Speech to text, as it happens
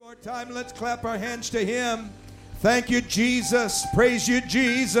Time, let's clap our hands to him. Thank you, Jesus. Praise you,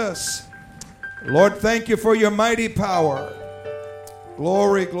 Jesus. Lord, thank you for your mighty power.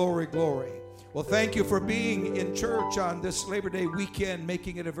 Glory, glory, glory. Well, thank you for being in church on this Labor Day weekend,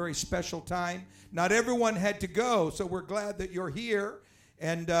 making it a very special time. Not everyone had to go, so we're glad that you're here.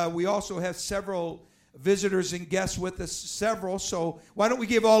 And we also have several visitors and guests with us, so why don't we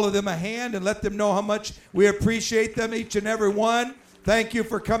give all of them a hand and let them know how much we appreciate them, each and every one. Thank you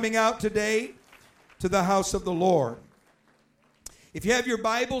for coming out today to the house of the Lord. If you have your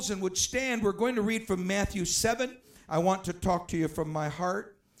Bibles and would stand, we're going to read from Matthew 7. I want to talk to you from my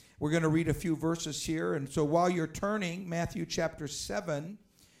heart. We're going to read a few verses here. And so while you're turning, Matthew chapter 7,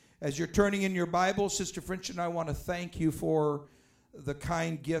 as you're turning in your Bible, Sister French and I want to thank you for the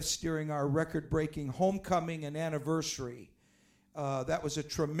kind gifts during our record-breaking homecoming and anniversary. That was a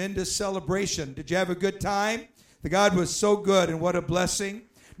tremendous celebration. Did you have a good time? The God was so good, and what a blessing.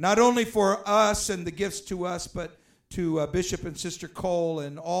 Not only for us and the gifts to us, but to Bishop and Sister Cole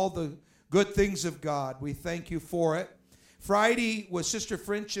and all the good things of God. We thank you for it. Friday was Sister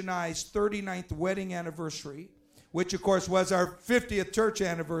French and I's 39th wedding anniversary, which, of course, was our 50th church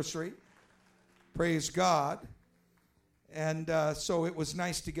anniversary. Praise God. And so it was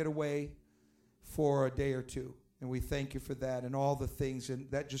nice to get away for a day or two. And we thank you for that and all the things. And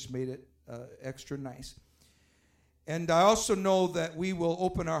that just made it extra nice. And I also know that we will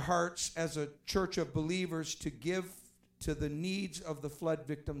open our hearts as a church of believers to give to the needs of the flood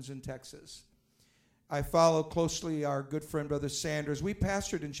victims in Texas. I follow closely our good friend, Brother Sanders. We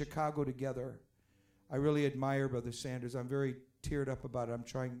pastored in Chicago together. I really admire Brother Sanders. I'm very teared up about it.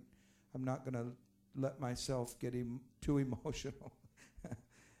 I'm not going to let myself get too emotional.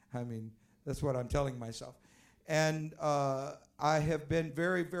 I mean, that's what I'm telling myself. And I have been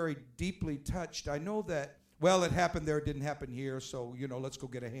very, very deeply touched. I know that, well, it happened there, it didn't happen here, so, let's go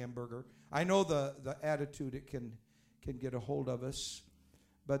get a hamburger. I know the attitude it can get a hold of us.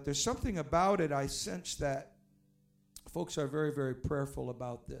 But there's something about it, I sense that folks are very, very prayerful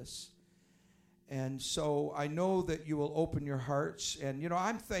about this. And so I know that you will open your hearts. And,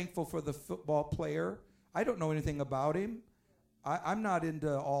 I'm thankful for the football player. I don't know anything about him. I'm not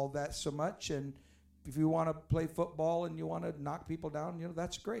into all that so much. And if you want to play football and you want to knock people down,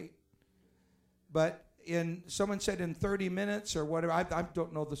 that's great. But someone said in 30 minutes or whatever, I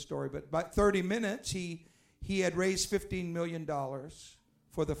don't know the story, but by 30 minutes he had raised $15 million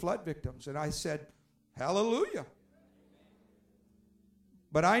for the flood victims. And I said, hallelujah.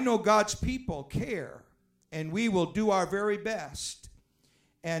 But I know God's people care, and we will do our very best.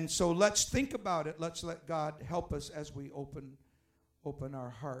 And so let's think about it. Let's let God help us as we open our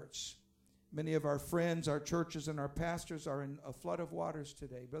hearts. Many of our friends, our churches, and our pastors are in a flood of waters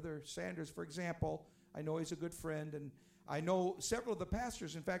today. Brother Sanders, for example, I know he's a good friend, and I know several of the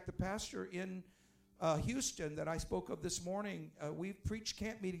pastors. In fact, the pastor in Houston that I spoke of this morning, we've preached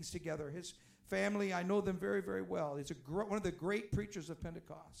camp meetings together. His family, I know them very, very well. He's one of the great preachers of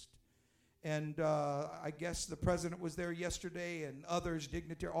Pentecost. And I guess the president was there yesterday and others,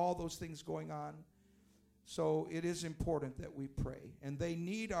 dignitary, all those things going on. So it is important that we pray. And they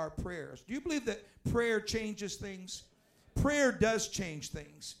need our prayers. Do you believe that prayer changes things? Prayer does change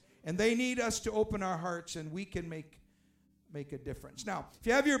things. And they need us to open our hearts, and we can make a difference. Now, if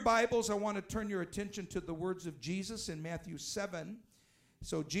you have your Bibles, I want to turn your attention to the words of Jesus in Matthew 7.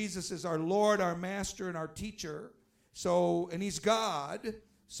 So Jesus is our Lord, our Master, and our teacher. And he's God.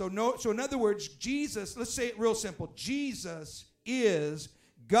 So in other words, Jesus, let's say it real simple. Jesus is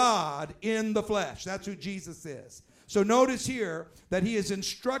God in the flesh. That's who Jesus is. So notice here that he is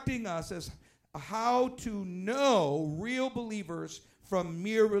instructing us as how to know real believers from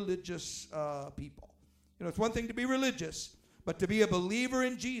mere religious people. It's one thing to be religious, but to be a believer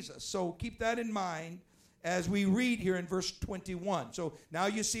in Jesus. So keep that in mind as we read here in verse 21. So now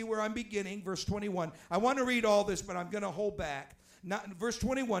you see where I'm beginning, verse 21. I want to read all this, but I'm going to hold back. Verse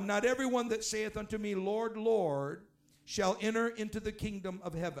 21, not everyone that saith unto me, Lord, Lord, shall enter into the kingdom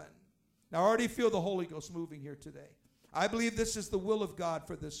of heaven. Now I already feel the Holy Ghost moving here today. I believe this is the will of God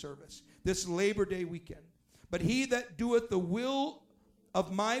for this service, this Labor Day weekend. But he that doeth the will of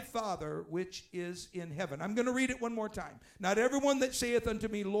my Father which is in heaven. I'm going to read it one more time. Not everyone that saith unto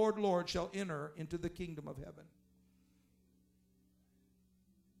me, Lord, Lord, shall enter into the kingdom of heaven.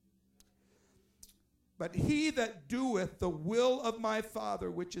 But he that doeth the will of my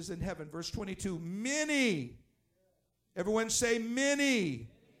Father which is in heaven. Verse 22, many, everyone say many.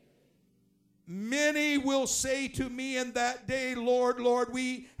 Many will say to me in that day, Lord, Lord,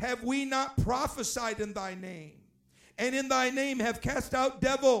 have we not prophesied in thy name? And in thy name have cast out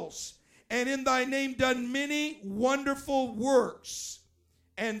devils, and in thy name done many wonderful works.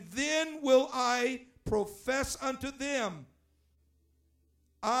 And then will I profess unto them,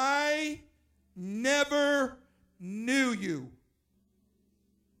 I never knew you.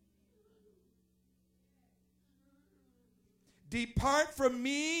 Depart from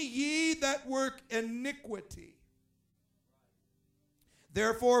me, ye that work iniquity.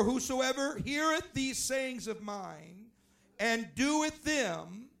 Therefore, whosoever heareth these sayings of mine, and doeth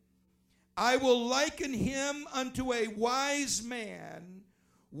them, I will liken him unto a wise man,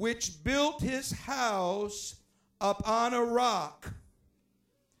 which built his house upon a rock.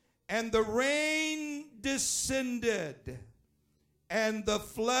 And the rain descended, and the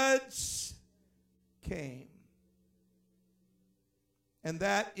floods came. And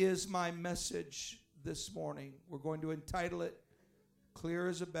that is my message this morning. We're going to entitle it, clear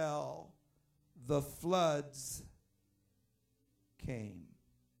as a bell, The Floods Came.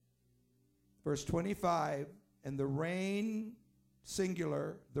 Verse 25, and the rain,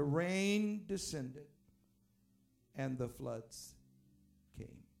 singular, the rain descended, and the floods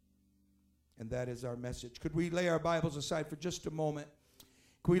came. And that is our message. Could we lay our Bibles aside for just a moment?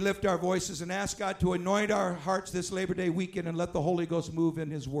 Could we lift our voices and ask God to anoint our hearts this Labor Day weekend and let the Holy Ghost move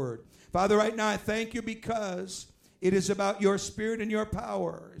in His Word? Father, right now I thank you because it is about your Spirit and your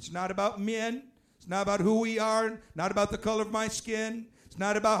power. It's not about men. It's not about who we are. Not about the color of my skin. It's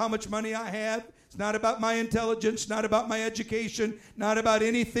not about how much money I have. It's not about my intelligence. Not about my education. Not about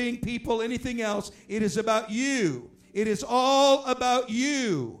anything, people, anything else. It is about you. It is all about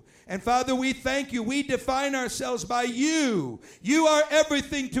you. And Father, we thank you. We define ourselves by you. You are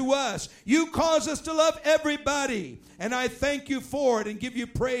everything to us. You cause us to love everybody. And I thank you for it and give you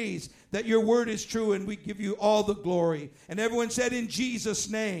praise that your word is true, and we give you all the glory. And everyone said, in Jesus'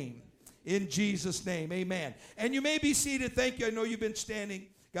 name. In Jesus' name, amen. And you may be seated. Thank you. I know you've been standing.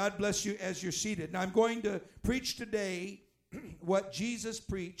 God bless you as you're seated. Now I'm going to preach today what Jesus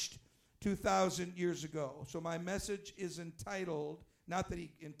preached 2,000 years ago. So my message is entitled, not that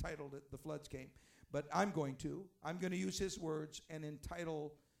he entitled it, The Floods Came, but I'm going to use his words and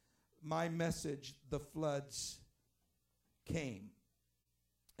entitle my message, The Floods Came.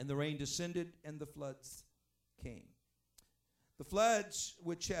 And the rain descended and the floods came. The floods,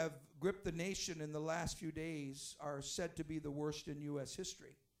 which have gripped the nation in the last few days, are said to be the worst in U.S.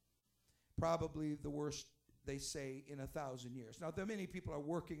 history. Probably the worst, they say, in 1,000 years. Now, there many people are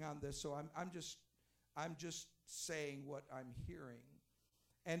working on this, so I'm just saying what I'm hearing.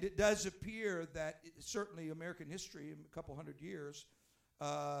 And it does appear that certainly American history, in a couple hundred years,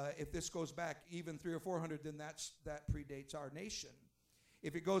 if this goes back even 300 or 400, then that predates our nation.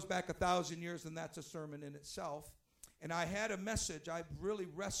 If it goes back 1,000 years, then that's a sermon in itself. And I had a message. I really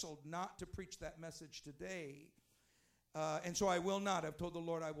wrestled not to preach that message today. And so I will not. I've told the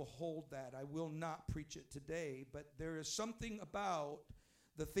Lord I will hold that. I will not preach it today. But there is something about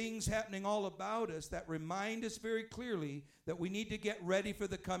the things happening all about us that remind us very clearly that we need to get ready for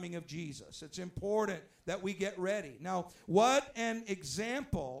the coming of Jesus. It's important that we get ready. Now, what an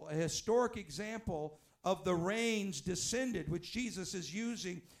example, a historic example of the rains descended, which Jesus is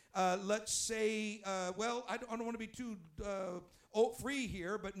using. Let's say, I don't want to be too free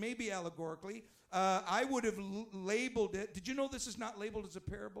here, but maybe allegorically. I would have labeled it. Did you know this is not labeled as a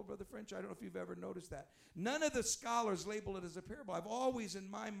parable, Brother French? I don't know if you've ever noticed that. None of the scholars label it as a parable. I've always, in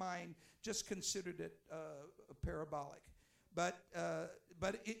my mind, just considered it parabolic. But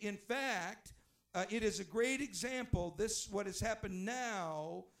in fact, it is a great example, what has happened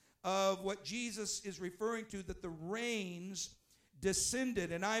now, of what Jesus is referring to, that the rains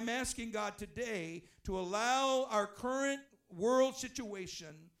descended. And I'm asking God today to allow our current world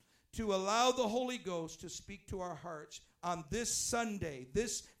situation, to allow the Holy Ghost to speak to our hearts on this Sunday,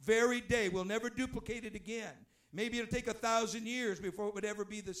 this very day. We'll never duplicate it again. Maybe it'll take 1,000 years before it would ever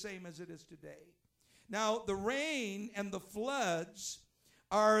be the same as it is today. Now, the rain and the floods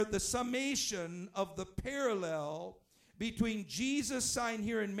are the summation of the parallel between Jesus' sign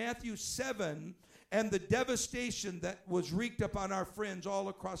here in Matthew 7 and the devastation that was wreaked upon our friends all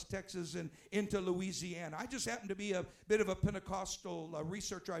across Texas and into Louisiana. I just happen to be a bit of a Pentecostal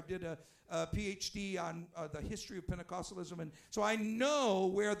researcher. I did a PhD on the history of Pentecostalism, and so I know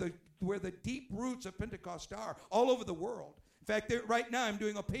where the deep roots of Pentecost are all over the world. In fact, right now I'm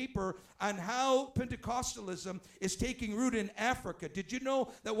doing a paper on how Pentecostalism is taking root in Africa. Did you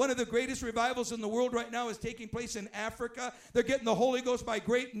know that one of the greatest revivals in the world right now is taking place in Africa? They're getting the Holy Ghost by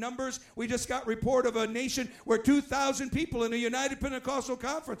great numbers. We just got report of a nation where 2,000 people in a United Pentecostal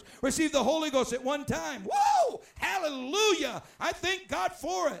Conference received the Holy Ghost at one time. Whoa! Hallelujah! I thank God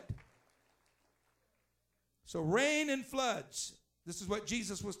for it. So rain and floods. This is what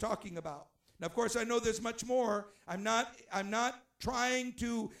Jesus was talking about. Now, of course, I know there's much more. I'm not trying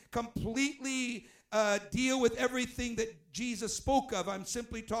to completely deal with everything that Jesus spoke of. I'm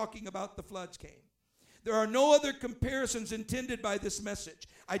simply talking about the floods came. There are no other comparisons intended by this message.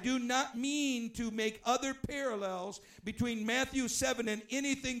 I do not mean to make other parallels between Matthew 7 and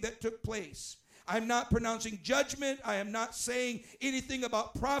anything that took place. I'm not pronouncing judgment. I am not saying anything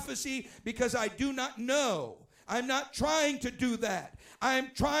about prophecy because I do not know. I'm not trying to do that.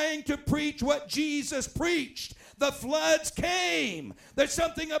 I'm trying to preach what Jesus preached. The floods came. There's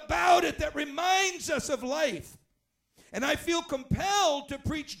something about it that reminds us of life. And I feel compelled to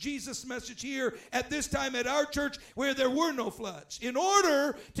preach Jesus' message here at this time at our church where there were no floods. In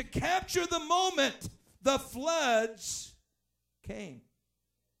order to capture the moment, the floods came.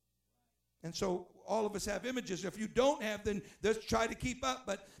 And so all of us have images. If you don't have, then just try to keep up.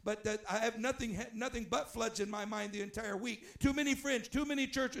 But I have nothing but floods in my mind the entire week. Too many friends, too many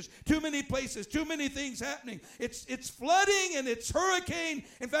churches, too many places, too many things happening. It's flooding and it's hurricane.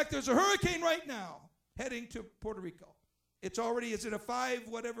 In fact, there's a hurricane right now heading to Puerto Rico. It's already, is it a 5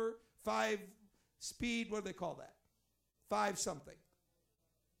 speed, what do they call that? 5 something.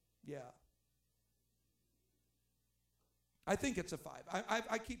 Yeah. I think it's a 5.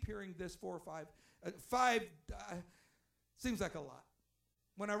 I keep hearing this 4 or 5. 5 seems like a lot.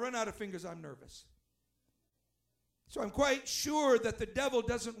 When I run out of fingers, I'm nervous. So I'm quite sure that the devil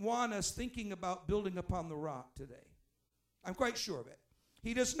doesn't want us thinking about building upon the rock today. I'm quite sure of it.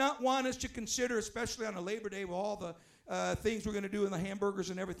 He does not want us to consider, especially on a Labor Day with all the things we're going to do in the hamburgers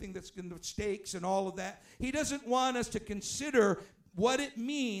and everything that's in the steaks and all of that. He doesn't want us to consider what it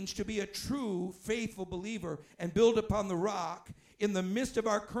means to be a true, faithful believer and build upon the rock in the midst of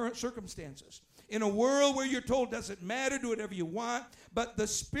our current circumstances. In a world where you're told doesn't matter, do whatever you want, but the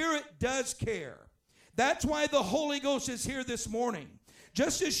Spirit does care. That's why the Holy Ghost is here this morning.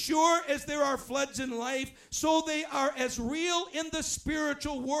 Just as sure as there are floods in life, so they are as real in the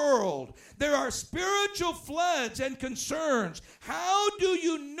spiritual world. There are spiritual floods and concerns. How do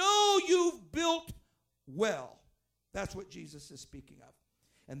you know you've built well? That's what Jesus is speaking of.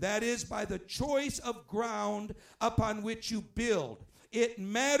 And that is by the choice of ground upon which you build. It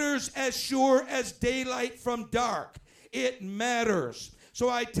matters as sure as daylight from dark. It matters. So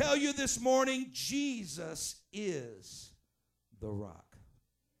I tell you this morning, Jesus is the rock.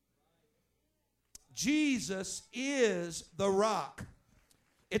 Jesus is the rock.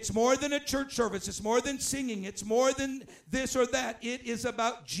 It's more than a church service. It's more than singing. It's more than this or that. It is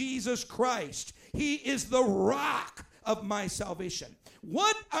about Jesus Christ. He is the rock of my salvation.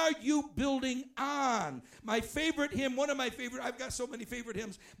 What are you building on? My favorite hymn, one of my favorite, I've got so many favorite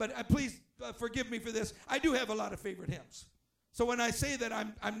hymns, but please forgive me for this. I do have a lot of favorite hymns. So when I say that,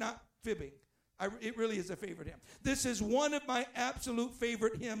 I'm not fibbing. It really is a favorite hymn. This is one of my absolute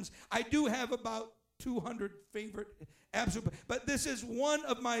favorite hymns. I do have about 200 favorite absolute, but this is one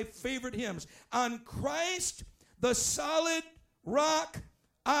of my favorite hymns. On Christ, the solid rock,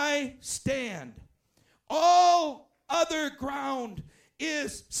 I stand. All other ground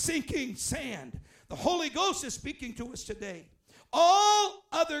is sinking sand. The Holy Ghost is speaking to us today. All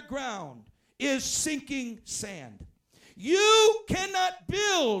other ground is sinking sand. You cannot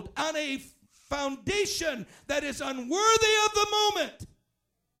build on a foundation that is unworthy of the moment,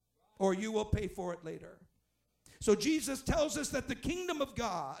 or you will pay for it later. So Jesus tells us that the kingdom of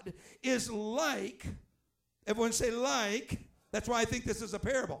God is like, everyone say like, that's why I think this is a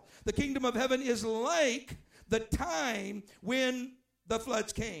parable. The kingdom of heaven is like the time when the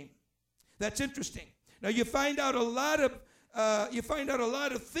floods came. That's interesting. Now you find out a lot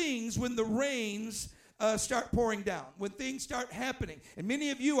of things when the rains start pouring down, when things start happening. And many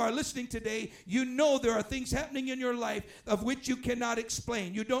of you are listening today, you know there are things happening in your life of which you cannot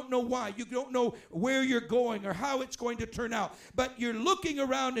explain. You don't know why. You don't know where you're going or how it's going to turn out. But you're looking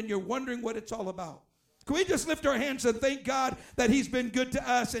around and you're wondering what it's all about. Can we just lift our hands and thank God that He's been good to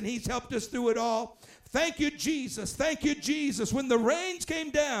us and He's helped us through it all? Thank you, Jesus. Thank you, Jesus. When the rains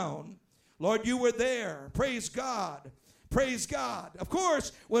came down, Lord, you were there. Praise God. Praise God. Of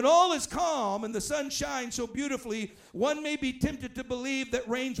course, when all is calm and the sun shines so beautifully, one may be tempted to believe that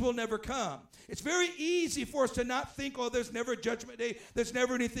rains will never come. It's very easy for us to not think, oh, there's never a judgment day. There's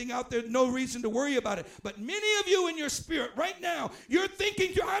never anything out there. No reason to worry about it. But many of you in your spirit right now, you're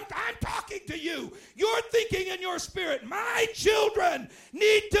thinking, I'm talking to you. You're thinking in your spirit, my children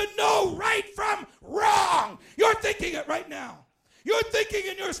need to know right from wrong. You're thinking it right now. You're thinking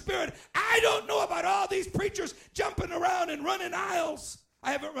in your spirit, I don't know about all these preachers jumping around and running aisles.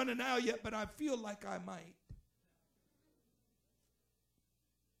 I haven't run an aisle yet, but I feel like I might.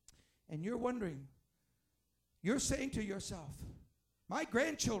 And you're wondering, you're saying to yourself, my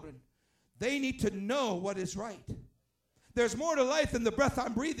grandchildren, they need to know what is right. There's more to life than the breath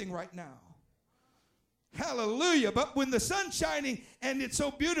I'm breathing right now. Hallelujah. But when the sun's shining and it's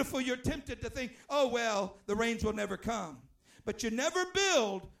so beautiful, you're tempted to think, oh, well, the rains will never come. But you never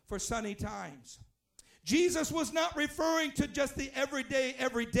build for sunny times. Jesus was not referring to just the everyday,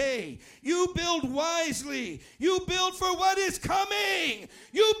 every day. You build wisely. You build for what is coming.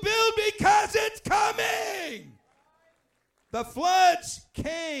 You build because it's coming. The floods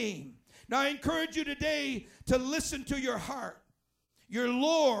came. Now I encourage you today to listen to your heart, your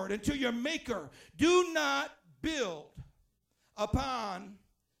Lord, and to your Maker. Do not build upon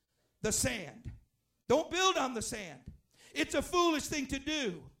the sand. Don't build on the sand. It's a foolish thing to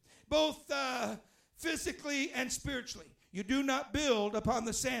do, both physically and spiritually. You do not build upon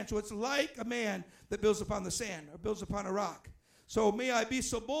the sand. So it's like a man that builds upon the sand or builds upon a rock. So may I be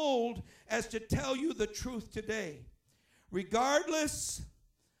so bold as to tell you the truth today. Regardless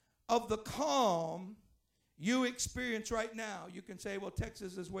of the calm you experience right now, you can say, well,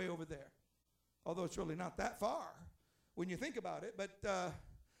 Texas is way over there. Although it's really not that far when you think about it,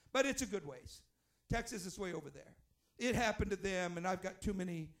 but it's a good ways. Texas is way over there. It happened to them, and I've got too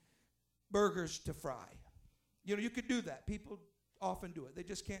many burgers to fry. You know, you could do that. People often do it. They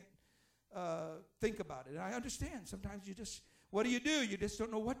just can't think about it. And I understand. Sometimes you just, what do? You just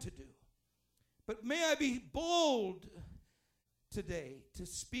don't know what to do. But may I be bold today to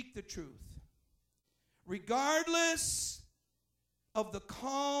speak the truth. Regardless of the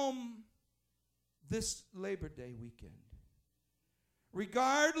calm this Labor Day weekend,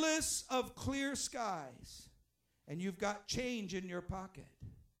 regardless of clear skies, and you've got change in your pocket,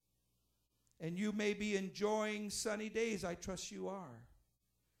 and you may be enjoying sunny days, I trust you are.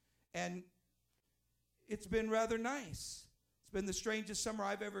 And it's been rather nice. It's been the strangest summer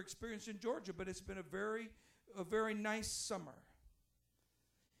I've ever experienced in Georgia, but it's been a very nice summer.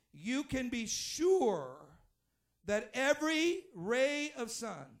 You can be sure that every ray of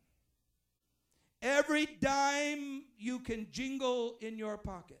sun, every dime you can jingle in your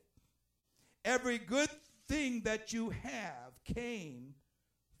pocket, every good thing that you have came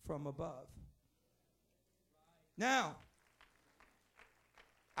from above. Now,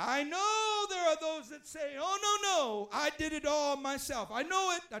 I know there are those that say, oh, no, I did it all myself. I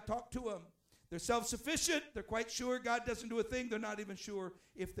know it. I talked to them. They're self-sufficient. They're quite sure God doesn't do a thing. They're not even sure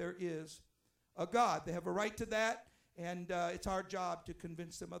if there is a God. They have a right to that, and it's our job to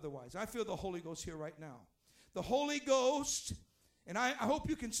convince them otherwise. I feel the Holy Ghost here right now. The Holy Ghost, and I hope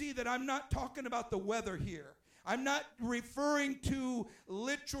you can see that I'm not talking about the weather here. I'm not referring to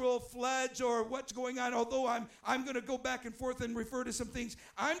literal floods or what's going on, although I'm going to go back and forth and refer to some things.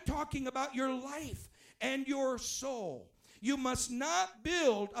 I'm talking about your life and your soul. You must not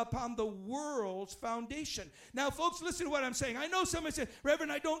build upon the world's foundation. Now, folks, listen to what I'm saying. I know somebody said,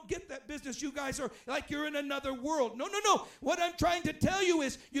 Reverend, I don't get that business. You guys are like you're in another world. No. What I'm trying to tell you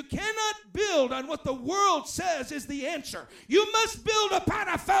is you cannot build on what the world says is the answer. You must build upon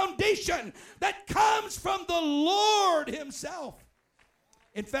a foundation that comes from the Lord himself.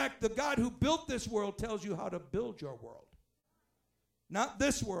 In fact, the God who built this world tells you how to build your world. Not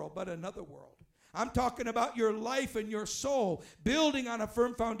this world, but another world. I'm talking about your life and your soul, building on a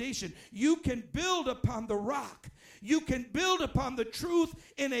firm foundation. You can build upon the rock. You can build upon the truth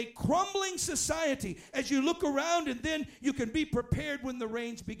in a crumbling society as you look around, and then you can be prepared when the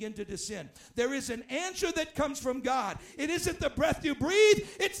rains begin to descend. There is an answer that comes from God. It isn't the breath you breathe.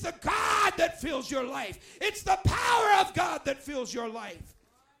 It's the God that fills your life. It's the power of God that fills your life.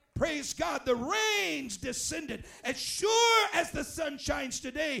 Praise God, the rains descended. As sure as the sun shines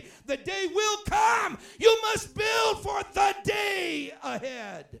today, the day will come. You must build for the day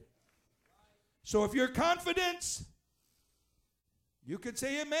ahead. So if your confidence, you can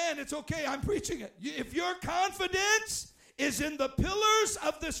say amen, it's okay, I'm preaching it. If your confidence is in the pillars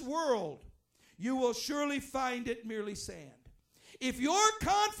of this world, you will surely find it merely sand. If your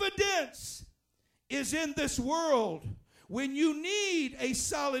confidence is in this world, when you need a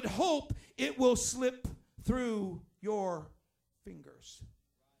solid hope, it will slip through your fingers.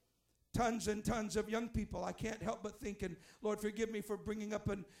 Tons and tons of young people, I can't help but think, and Lord, forgive me for bringing up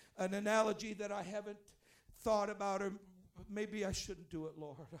an analogy that I haven't thought about, or maybe I shouldn't do it,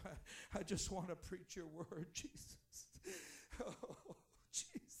 Lord. I just want to preach your word, Jesus. Oh,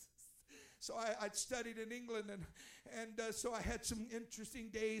 Jesus. So I'd studied in England, and so I had some interesting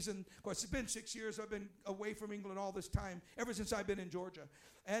days. And, of course, it's been 6 years. I've been away from England all this time, ever since I've been in Georgia.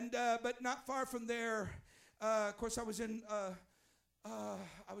 And but not far from there, of course, I was in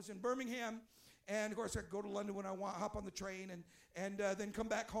Birmingham. And, of course, I go to London when I want, hop on the train, and then come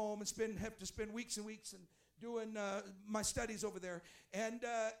back home and have to spend weeks and weeks. And doing my studies over there. And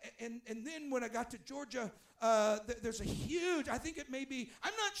then when I got to Georgia, there's a huge, I think it may be,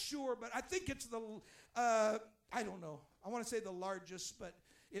 I'm not sure, but I think it's the, I don't know. I want to say the largest, but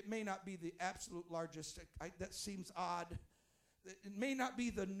it may not be the absolute largest. That seems odd. It may not be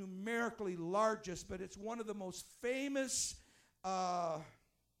the numerically largest, but it's one of the most famous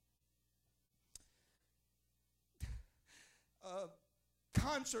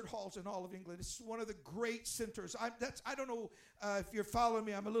concert halls in all of England. It's one of the great centers. I don't know if you're following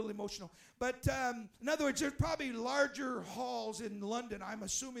me. I'm a little emotional. But in other words, there's probably larger halls in London. I'm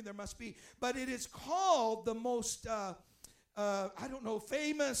assuming there must be. But it is called the most, I don't know,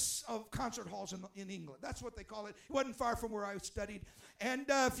 famous of concert halls in England. That's what they call it. It wasn't far from where I studied. And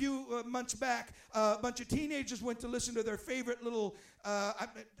a few months back, a bunch of teenagers went to listen to their favorite little,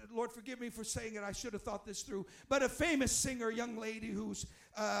 Lord forgive me for saying it, I should have thought this through, but a famous singer, young lady who's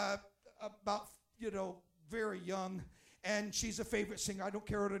about, very young. And she's a favorite singer. I don't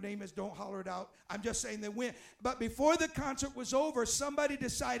care what her name is. Don't holler it out. I'm just saying they went. But before the concert was over, somebody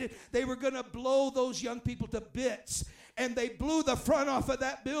decided they were going to blow those young people to bits. And they blew the front off of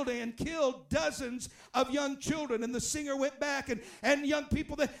that building and killed dozens of young children. And the singer went back and young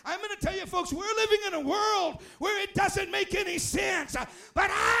people. I'm going to tell you, folks, we're living in a world where it doesn't make any sense.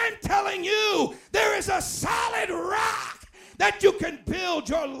 But I'm telling you, there is a solid rock that you can build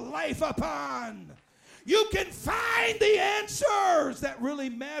your life upon. You can find the answers that really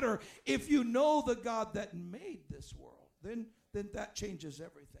matter if you know the God that made this world. Then that changes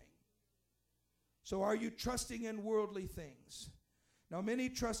everything. So are you trusting in worldly things? Now, many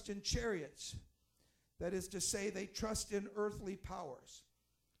trust in chariots. That is to say, they trust in earthly powers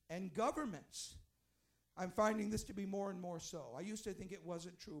and governments. I'm finding this to be more and more so. I used to think it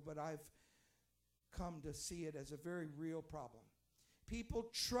wasn't true, but I've come to see it as a very real problem. People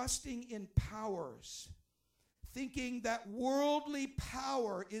trusting in powers, thinking that worldly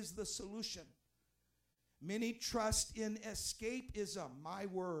power is the solution. Many trust in escapism, my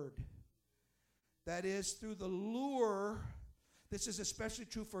word. That is through the lure, this is especially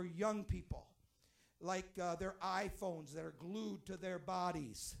true for young people, like their iPhones that are glued to their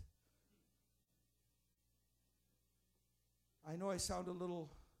bodies. I know I sound a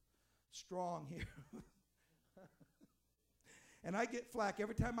little strong here. And I get flack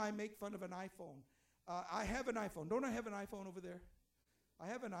every time I make fun of an iPhone. I have an iPhone. Don't I have an iPhone over there? I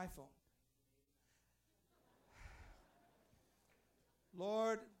have an iPhone.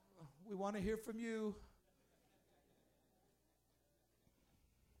 Lord, we want to hear from you.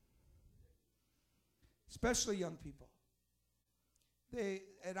 Especially young people.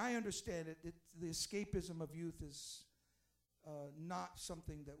 And I understand it. The escapism of youth is not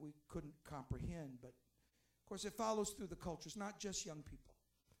something that we couldn't comprehend, but of course, it follows through the cultures, not just young people.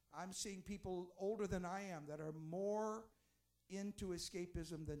 I'm seeing people older than I am that are more into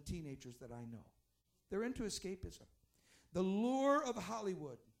escapism than teenagers that I know. They're into escapism. The lure of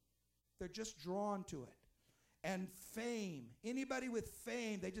Hollywood, they're just drawn to it. And fame. Anybody with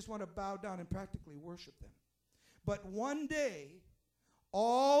fame, they just want to bow down and practically worship them. But one day,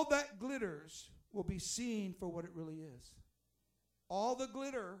 all that glitters will be seen for what it really is. All the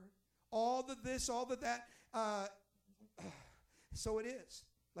glitter, all the this, all the that. So it is.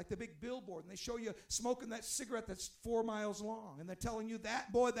 Like the big billboard, and they show you smoking that cigarette that's 4 miles long, and they're telling you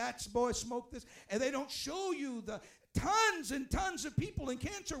that boy smoked this, and they don't show you the tons and tons of people in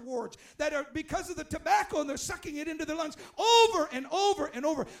cancer wards that are, because of the tobacco, and they're sucking it into their lungs over and over and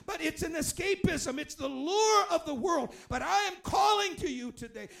over. But it's an escapism. It's the lure of the world. But I am calling to you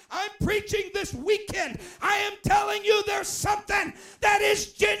today. I'm preaching this weekend. I am telling you there's something that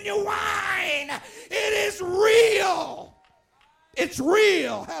is genuine. It is real. It's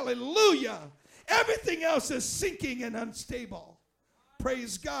real. Hallelujah. Everything else is sinking and unstable.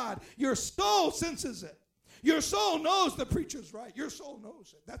 Praise God. Your soul senses it. Your soul knows the preacher's right. Your soul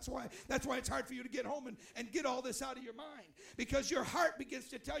knows it. That's why it's hard for you to get home and get all this out of your mind. Because your heart begins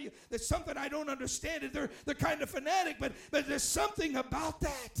to tell you there's something I don't understand. They're kind of fanatic, but there's something about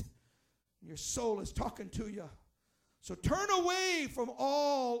that. Your soul is talking to you. So turn away from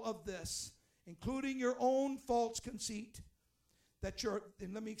all of this, including your own false conceit.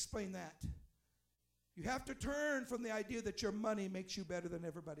 And let me explain that. You have to turn from the idea that your money makes you better than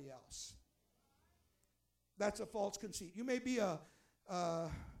everybody else. That's a false conceit. You may be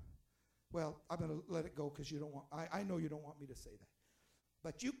well, I'm going to let it go because you don't want, I know you don't want me to say that.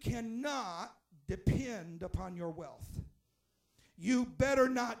 But you cannot depend upon your wealth. You better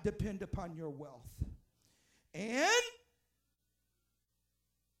not depend upon your wealth. And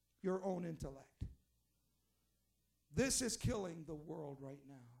your own intellect. This is killing the world right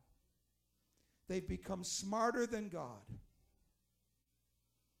now. They've become smarter than God.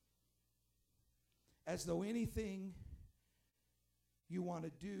 As though anything you want to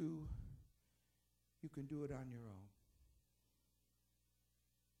do, you can do it on your own.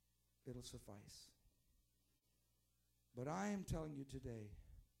 It'll suffice. But I am telling you today,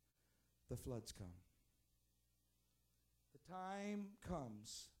 the floods come. The time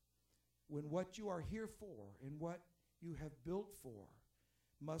comes when what you are here for and what you have built for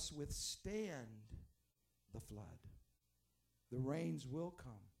must withstand the flood. The rains will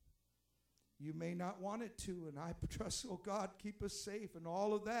come. You may not want it to, and I trust, oh God, keep us safe and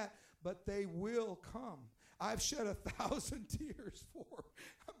all of that, but they will come. I've shed 1,000 tears for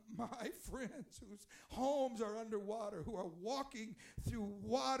my friends whose homes are underwater, who are walking through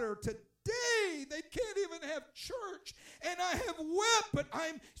water today. They can't even have church, and I have wept, but I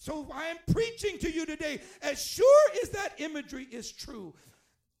am preaching to you today. As sure as that imagery is true,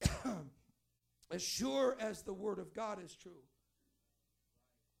 as sure as the Word of God is true,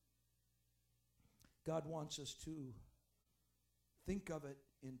 God wants us to think of it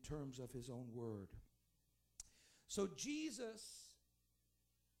in terms of His own Word. So Jesus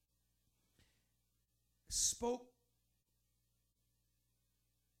spoke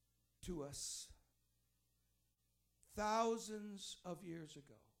to us thousands of years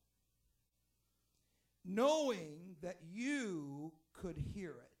ago, knowing that you could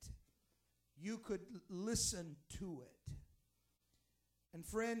hear it, you could listen to it. And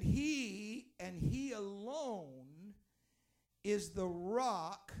friend, He and He alone is the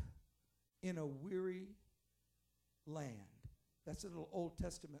rock in a weary land. That's a little Old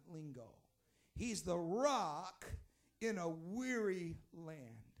Testament lingo. He's the rock in a weary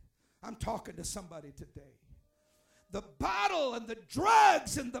land. I'm talking to somebody today. The bottle and the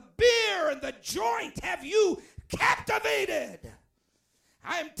drugs and the beer and the joint have you captivated.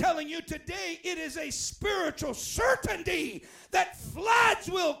 I'm telling you today, it is a spiritual certainty that floods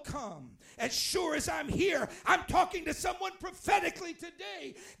will come. As sure as I'm here, I'm talking to someone prophetically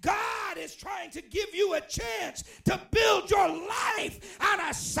today. God is trying to give you a chance to build your life on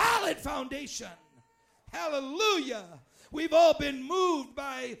a solid foundation. Hallelujah. We've all been moved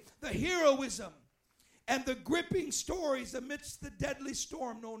by the heroism and the gripping stories amidst the deadly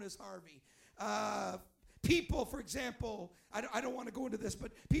storm known as Harvey. People, for example, I don't want to go into this,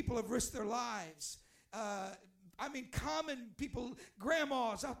 but people have risked their lives. Common people,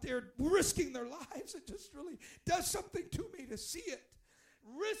 grandmas out there risking their lives. It just really does something to me to see it.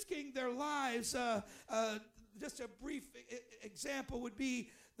 Risking their lives. Just a brief example would be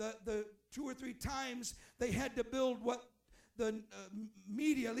the 2 or 3 times they had to build what the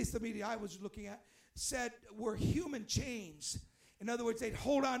media, at least the media I was looking at, said were human chains. In other words, they'd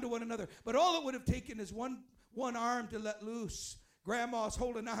hold on to one another. But all it would have taken is one arm to let loose. Grandma's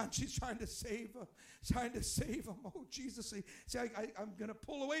holding on. She's trying to save them. Oh, Jesus. See, I'm going to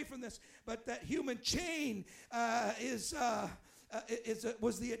pull away from this. But that human chain was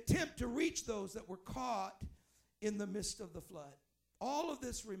the attempt to reach those that were caught in the midst of the flood. All of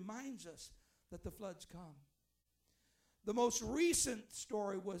this reminds us that the floods come. The most recent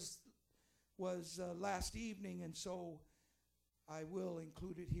story was last evening, and so I will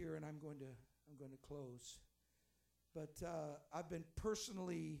include it here, and I'm going to close. But I've been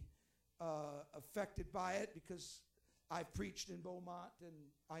personally affected by it because I've preached in Beaumont, and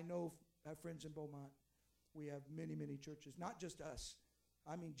I know I have friends in Beaumont. We have many, many churches, not just us.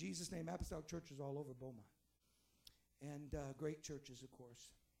 Jesus' Name Apostolic churches all over Beaumont, and great churches, of course.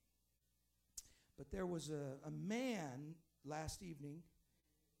 But there was a man last evening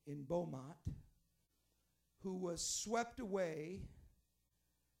in Beaumont who was swept away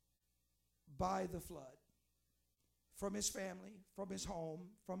by the flood. From his family, from his home,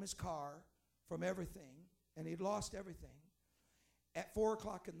 from his car, from everything. And he'd lost everything. At 4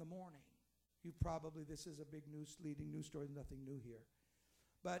 o'clock in the morning, this is a big leading news story, nothing new here.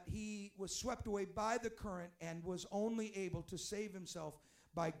 But he was swept away by the current and was only able to save himself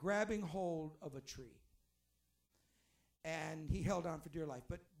by grabbing hold of a tree. And he held on for dear life.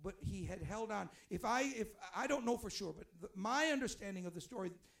 But he had held on. If I don't know for sure, but my understanding of the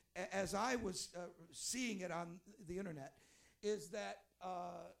story, as I was seeing it on the internet, is that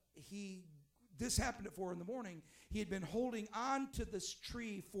this happened at 4 in the morning. He had been holding on to this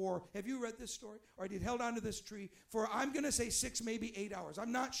tree for, have you read this story? Or he'd held on to this tree for, I'm going to say 6, maybe 8 hours.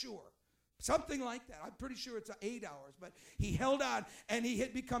 I'm not sure. Something like that. I'm pretty sure it's 8 hours. But he held on, and he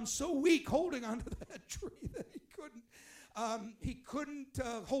had become so weak holding onto that tree that he couldn't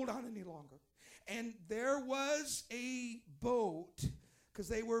hold on any longer. And there was a boat, because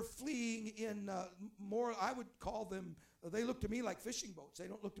they were fleeing in more, I would call them, they look to me like fishing boats. They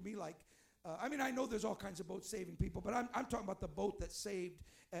don't look to me like I mean, I know there's all kinds of boats saving people, but I'm talking about the boat that saved,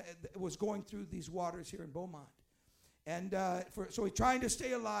 was going through these waters here in Beaumont. And so he's trying to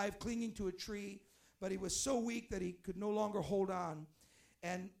stay alive, clinging to a tree, but he was so weak that he could no longer hold on.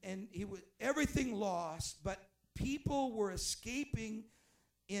 And he was everything lost, but people were escaping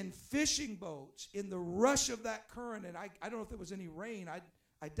in fishing boats in the rush of that current. And I don't know if there was any rain.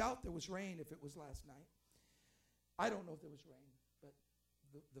 I doubt there was rain if it was last night. I don't know if there was rain, but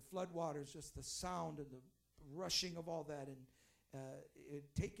the flood waters, just the sound and the rushing of all that, and it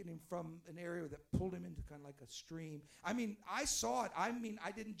taken him from an area that pulled him into kind of like a stream. I mean, I saw it. I mean,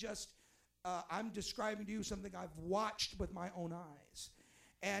 I didn't just, I'm describing to you something I've watched with my own eyes.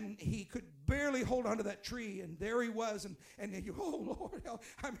 And he could barely hold onto that tree, and there he was, and you, oh Lord,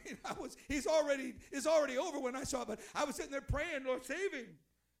 I mean, it's already over when I saw it, but I was sitting there praying, Lord, save him.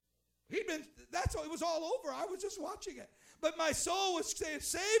 That's all, it was all over. I was just watching it. But my soul was saying,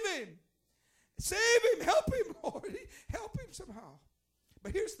 save him. Save him, help him, Lord. Help him somehow.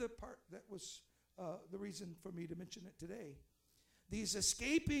 But here's the part that was the reason for me to mention it today. These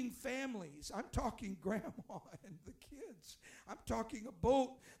escaping families, I'm talking grandma and the kids. I'm talking a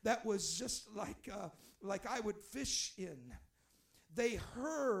boat that was just like I would fish in. They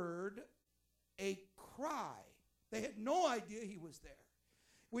heard a cry. They had no idea he was there.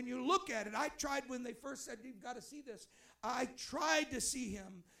 When you look at it, I tried when they first said, you've got to see this. I tried to see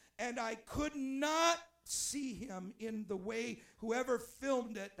him, and I could not see him in the way whoever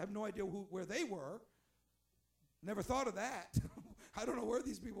filmed it, I have no idea where they were. Never thought of that. I don't know where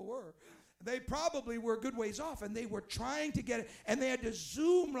these people were. They probably were a good ways off, and they were trying to get it, and they had to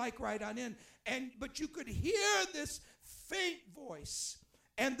zoom like right on in. But you could hear this faint voice,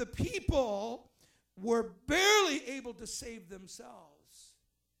 and the people were barely able to save themselves.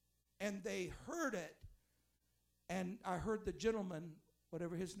 And they heard it, and I heard the gentleman,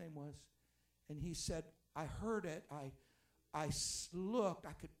 whatever his name was, and he said, I heard it. I looked.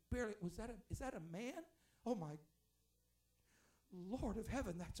 I could barely. Is that a man? Oh my Lord of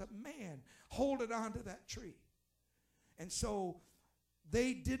heaven, that's a man holding on to that tree. And so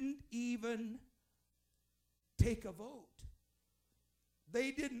they didn't even take a vote.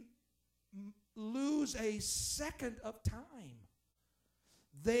 They didn't lose a second of time.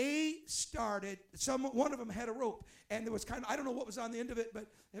 They started, one of them had a rope, and there was kind of, I don't know what was on the end of it, but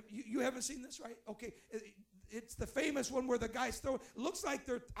you haven't seen this, right? Okay, it's the famous one where the guys throw, looks like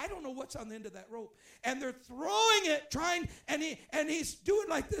I don't know what's on the end of that rope, and they're throwing it, and he's doing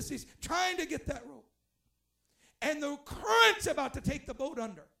like this, he's trying to get that rope. And the current's about to take the boat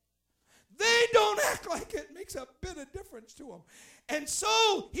under. They don't act like it makes a bit of difference to them. And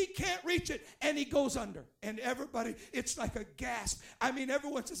so he can't reach it, and he goes under. And everybody, it's like a gasp. I mean,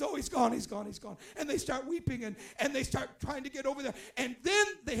 everyone says, oh, he's gone, he's gone, he's gone. And they start weeping, and they start trying to get over there. And then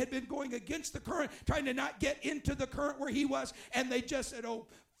they had been going against the current, trying to not get into the current where he was. And they just said, oh,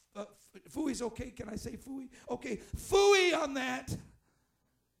 phooey's okay. Can I say phooey? Okay, phooey on that.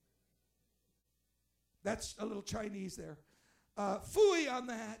 That's a little Chinese there. Phooey on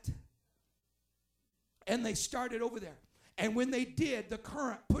that. And they started over there. And when they did, the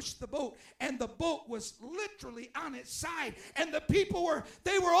current pushed the boat, and the boat was literally on its side. And the people were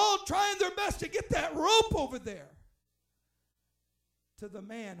all trying their best to get that rope over there to the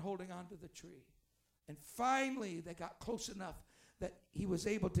man holding onto the tree. And finally, they got close enough that he was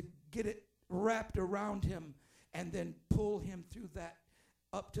able to get it wrapped around him and then pull him through that,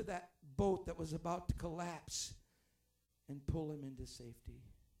 up to that boat that was about to collapse and pull him into safety.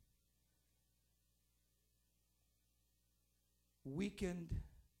 Weakened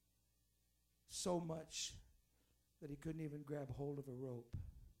so much that he couldn't even grab hold of a rope.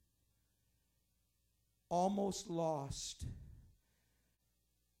 Almost lost.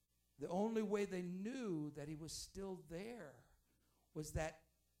 The only way they knew that he was still there was that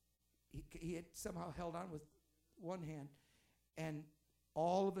he had somehow held on with one hand, and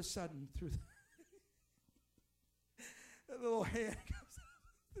all of a sudden, through that little hand comes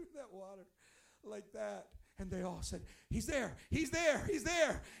through that water like that. And they all said, he's there, he's there, he's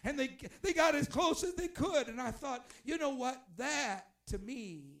there. And they got as close as they could. And I thought, you know what? That, to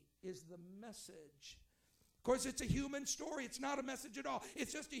me, is the message. Of course, it's a human story. It's not a message at all.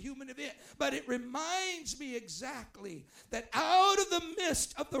 It's just a human event. But it reminds me exactly that out of the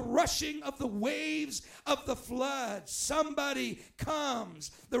midst of the rushing of the waves of the flood, somebody comes.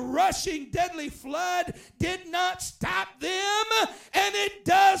 The rushing, deadly flood did not stop them, and it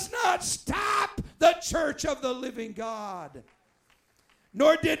does not stop the church of the living God.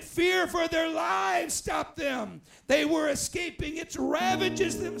 nor did fear for their lives stop them. They were escaping its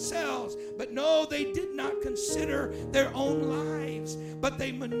ravages themselves. But no, they did not consider their own lives, but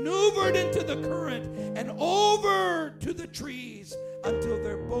they maneuvered into the current and over to the trees until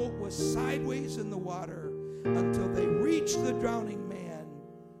their boat was sideways in the water, until they reached the drowning man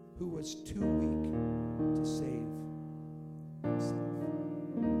who was too weak to save himself.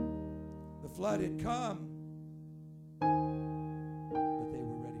 The flood had come, but they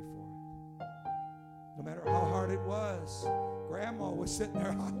were ready for it. No matter how hard it was, Grandma was sitting there.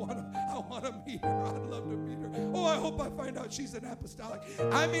 I want to meet her. I'd love to meet her. Oh, I hope I find out she's an apostolic.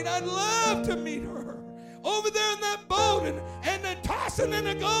 I mean, I'd love to meet her. Over there in that boat and then tossing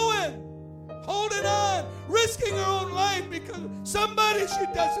and going, holding on, risking her own life because somebody she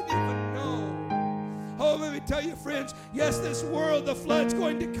doesn't even know. Oh, let me tell you, friends, yes, this world, the flood's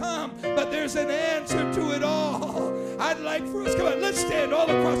going to come, but there's an answer to it all. I'd like for us, come on, let's stand all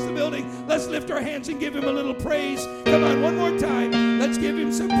across the building. Let's lift our hands and give him a little praise. Come on, one more time. Let's give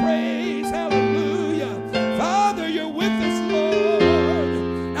him some praise. Hallelujah. Father, you're with us, Lord.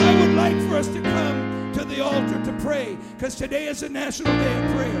 I would like for us to come to the altar to pray, because today is a national day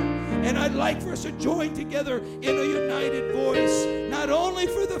of prayer, and I'd like for us to join together in a united voice, not only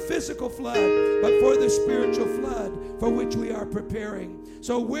for the physical flood, but for the spiritual flood for which we are preparing.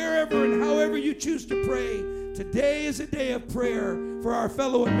 So wherever and however you choose to pray, today is a day of prayer for our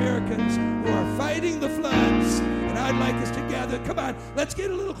fellow Americans who are fighting the floods, and I'd like us to gather. Come on, let's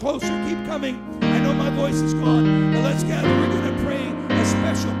get a little closer. Keep coming. I know my voice is gone, but let's gather. We're going to pray a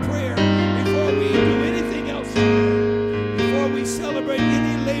special prayer before we do anything else, before we celebrate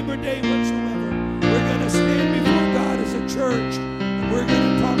any Labor Day whatsoever. We're going to stand before God as a church, and we're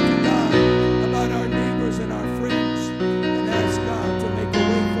going to talk to God about our neighbors and our friends and ask God to make a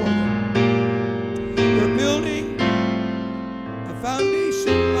way for them. We're building a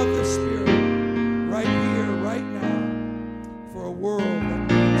foundation of the Spirit right here, right now, for a world that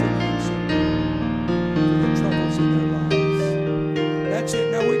needs an answer to the troubles in their lives. That's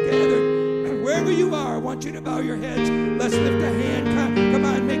it. Now we're gathered. Wherever you are, I want you to bow your heads. Let's lift a hand. Come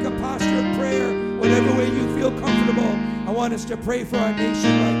on, make a posture of prayer. Whatever way you feel comfortable, I want us to pray for our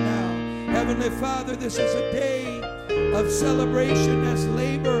nation right now. Heavenly Father, this is a day of celebration as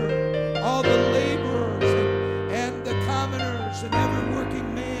labor, all the laborers and the commoners and every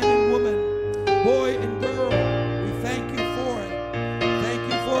working man and woman, boy and girl. We thank you for it. Thank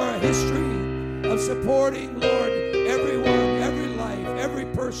you for a history of supporting, Lord, everyone, every life, every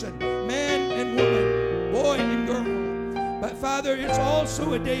person, man and woman, boy and girl. But Father, it's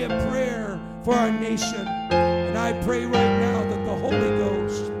also a day of prayer for our nation. And I pray right now that the Holy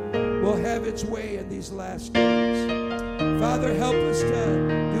Ghost will have its way in these last days. Father, help us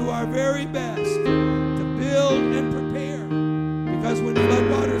to do our very best to build and prepare. Because when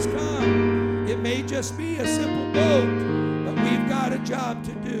floodwaters come, it may just be a simple boat, but we've got a job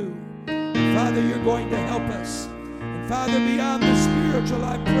to do. And Father, you're going to help us. And Father, beyond the spiritual,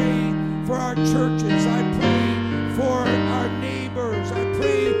 I pray for our churches. I pray for our neighbors. I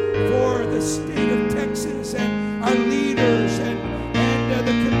pray for the state of Texas and our leaders and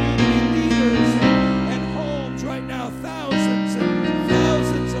the community leaders and homes right now, thousands and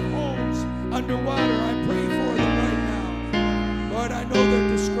thousands of homes underwater. I pray for them right now. Lord, I know they're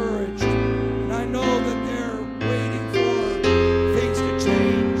discouraged, and I know that they're waiting for things to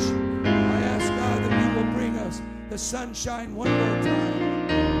change. I ask God that you will bring us the sunshine one more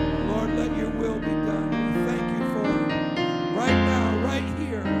time. Lord, let your will be done. We thank you for it. Right now, right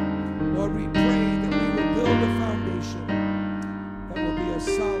here, Lord, we pray that we will build a foundation that will be a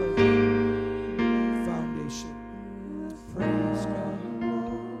solid foundation. Praise God.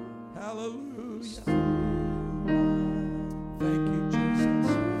 Hallelujah. Thank you,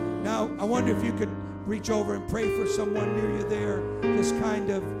 Jesus. Now, I wonder if you could reach over and pray for someone near you there. Just kind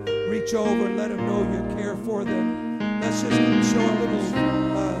of reach over and let them know you care for them. Let's just show a little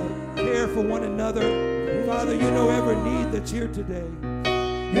care for one another. Father, you know every need that's here today.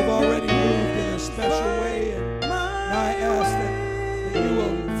 You've already moved in a special way, and I ask that you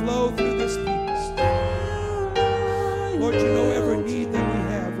will flow through this people. Lord, you know every need that we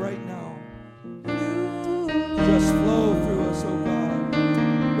have right now. Just flow through us, oh God.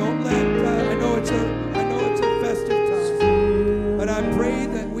 Don't let, I know it's a festive time, but I pray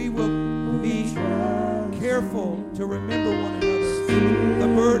that we will be careful to remember one another, the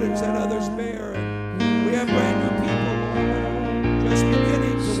burdens that others bear. We have brand new people just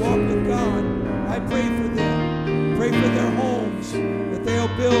beginning to walk with God. I pray for them. Pray for their homes, that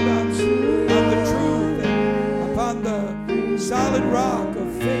they'll build on the truth and upon the solid rock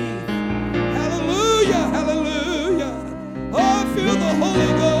of faith. Hallelujah, hallelujah. Oh, I feel the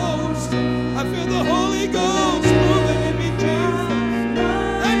Holy Ghost. I feel the Holy Ghost moving in me, Jesus.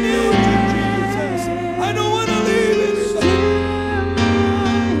 I need you, Jesus. I don't want to leave anybody.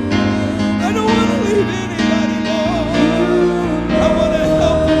 I don't want to leave anybody, Lord. I want to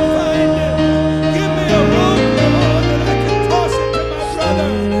help them find it. Give me a rope, Lord, that I can toss it to my brother.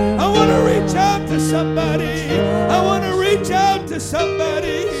 I want to reach out to somebody. I want to reach out to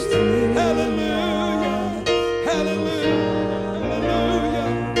somebody. Hallelujah. Hallelujah. Hallelujah.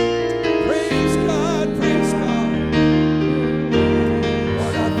 Praise God. Praise God.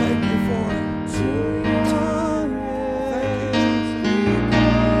 Lord, I thank you for it.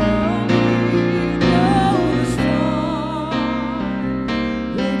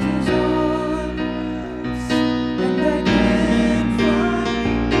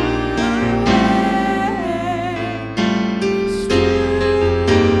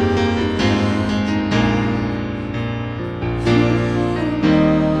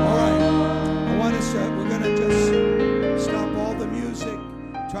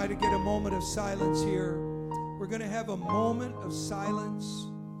 Try to get a moment of silence here. We're going to have a moment of silence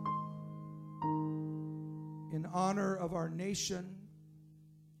in honor of our nation.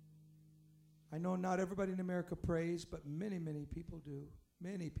 I know not everybody in America prays, but many, many people do.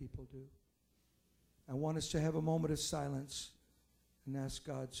 Many people do. I want us to have a moment of silence and ask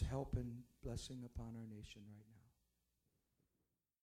God's help and blessing upon our nation right now.